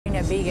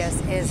Audrina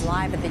Bigos is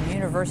live at the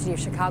University of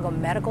Chicago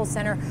Medical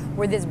Center,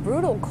 where this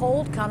brutal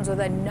cold comes with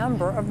a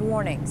number of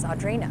warnings.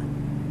 Audrina.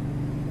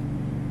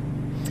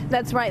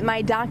 That's right.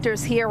 My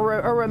doctors here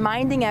are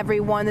reminding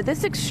everyone that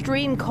this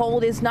extreme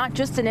cold is not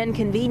just an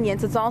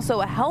inconvenience, it's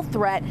also a health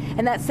threat,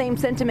 and that same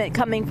sentiment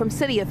coming from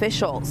city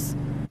officials.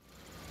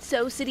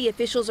 So city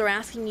officials are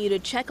asking you to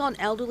check on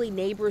elderly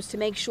neighbors to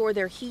make sure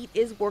their heat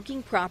is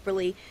working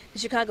properly. The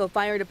Chicago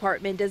Fire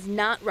Department does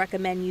not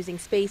recommend using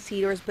space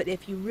heaters, but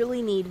if you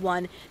really need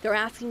one, they're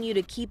asking you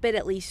to keep it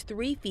at least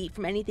 3 feet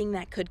from anything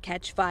that could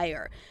catch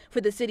fire. For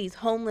the city's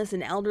homeless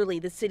and elderly,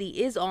 the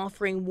city is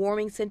offering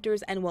warming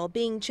centers and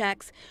well-being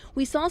checks.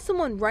 We saw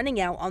someone running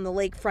out on the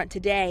lakefront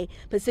today,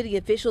 but city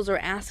officials are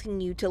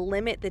asking you to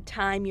limit the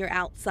time you're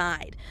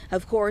outside.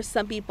 Of course,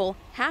 some people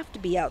have to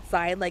be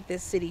outside, like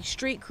this city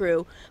street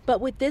crew. But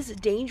with this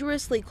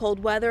dangerously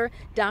cold weather,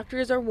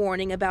 doctors are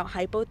warning about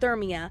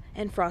hypothermia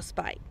and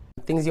frostbite.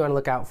 Things you want to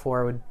look out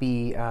for would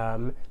be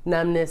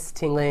numbness,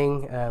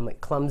 tingling, like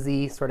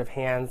clumsy sort of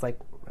hands, like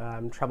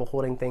trouble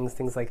holding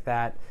things like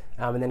that,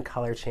 and then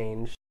color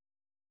change.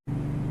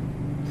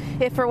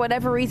 If for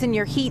whatever reason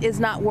your heat is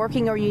not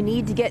working or you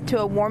need to get to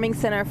a warming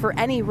center for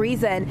any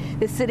reason,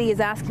 the city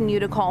is asking you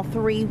to call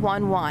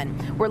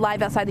 311. We're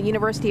live outside the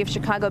University of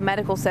Chicago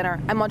Medical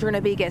Center. I'm Audrina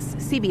Bigos,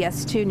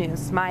 CBS 2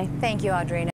 News. Thank you, Audrina.